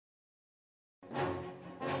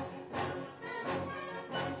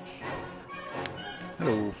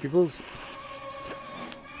Hello, peoples.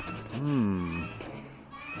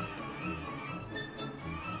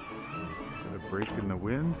 Got a break in the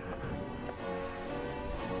wind.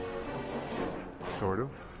 Sort of.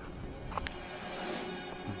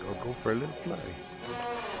 I'll go for a little fly.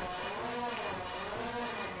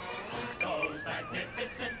 Those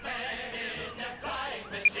magnificent men in their flying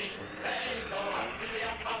machines, they go up to the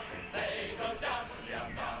up, they go down to the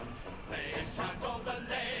down. They enchant all the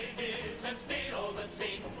ladies and steal all the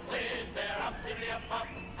scenes with their up to the up,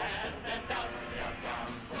 and then down to the down.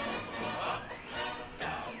 Up,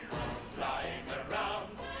 down, flying around,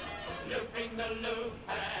 looping the loop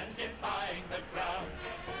and defying the crowd.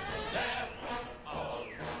 They're all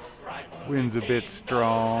right. Wind's a bit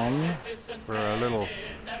strong for a little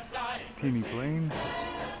teeny plane.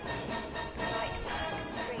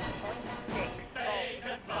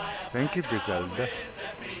 Thank you, Griselda.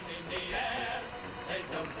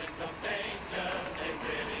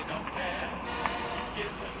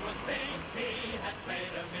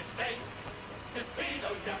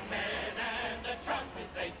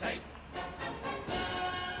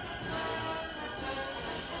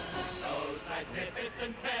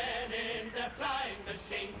 Magnificent men in their flying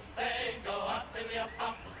machines, they go up to the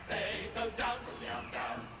up, they go down to the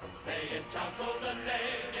down. They enchant all the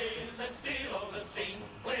ladies and steal all the scenes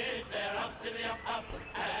with their up to the up,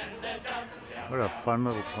 and they're down to the What a fun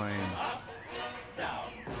little plane. Up,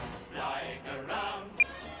 down, flying around,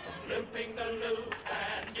 looping the loop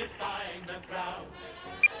and defying the crowd.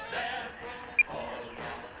 They're all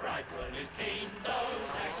frightfully seen, those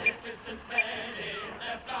magnificent men in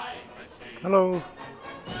their flying machines. Hello.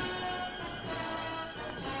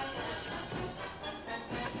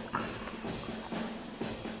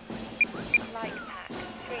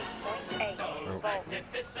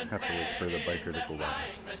 Have to wait for the biker to go by.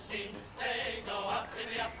 They go up to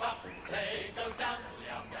the up, they go down to the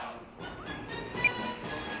down.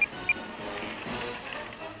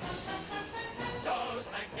 Those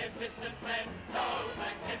magnificent men, those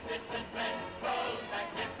magnificent men, those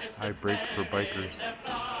magnificent I break for bikers.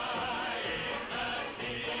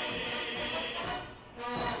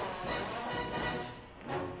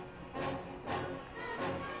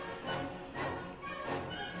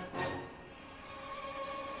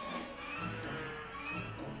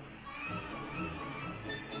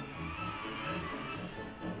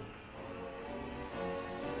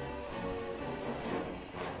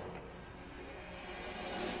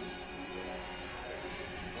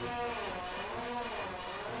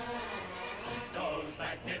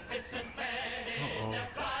 Magnificent men in their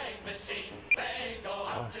flying machines, they go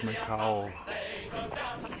up Lost to my the cowl. they go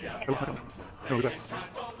down to the No, they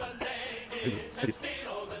enchant all the ladies and steal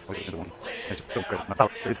all the scenes with their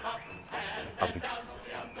up to the up, and then down to the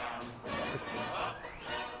down. Up,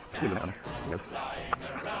 down, flying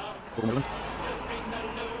around, looping the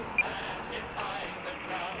loop and defying the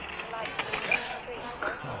crowd.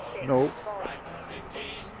 No.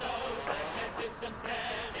 Those magnificent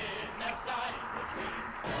men in their flying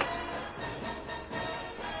machines.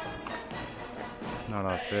 Not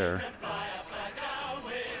out there.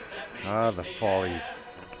 Ah, the follies.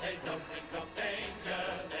 They don't think of danger,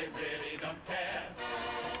 they really don't care.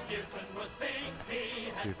 Newton would think he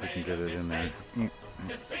had See if we can get it in there.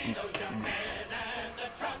 to see those young men and the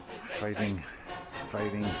chances they Fighting.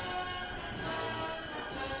 Fighting.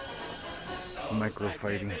 Micro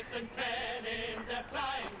fighting. magnificent men in their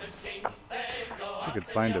flying machines, they go I up could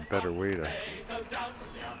find a better way to they go down to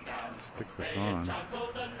the down. stick this on. Enchant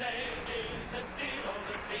all the ladies and steal all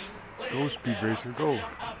the scenes with Go, Speed Racer, go.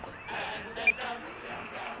 up, and they're down to the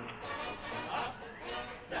down. Up,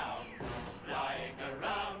 down, flying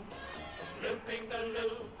around, looping the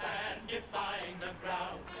loop and defying the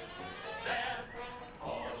crowd. They're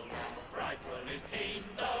all frightfully seen,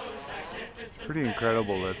 those magnificent Pretty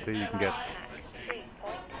incredible that you can get. 3.6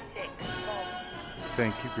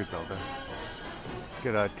 Thank you, Griselda.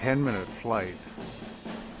 Get a 10-minute flight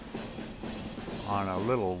on a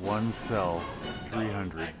little one-cell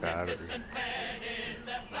 300 battery. men in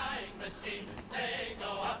their flying machines. They go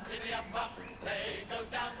up to the up, they go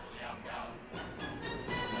down to the down.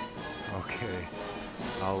 Okay,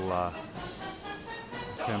 I'll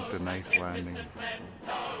attempt a nice landing. Those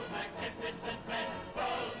magnificent men,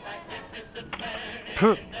 those magnificent men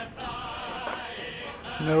Puh. in their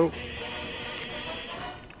flying. Nope.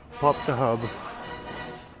 Pop the hub.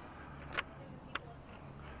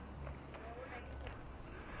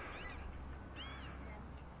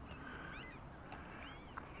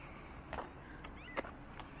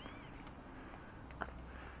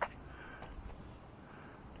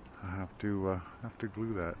 I have to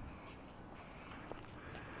glue that.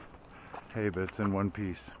 Hey, but it's in one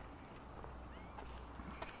piece.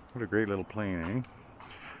 What a great little plane,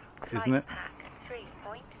 eh? Isn't it? Pack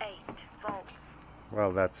 3.8 volts.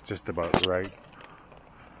 Well, that's just about right.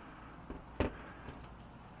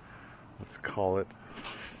 Let's call it.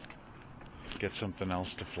 Get something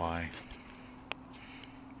else to fly.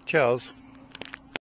 Cheers.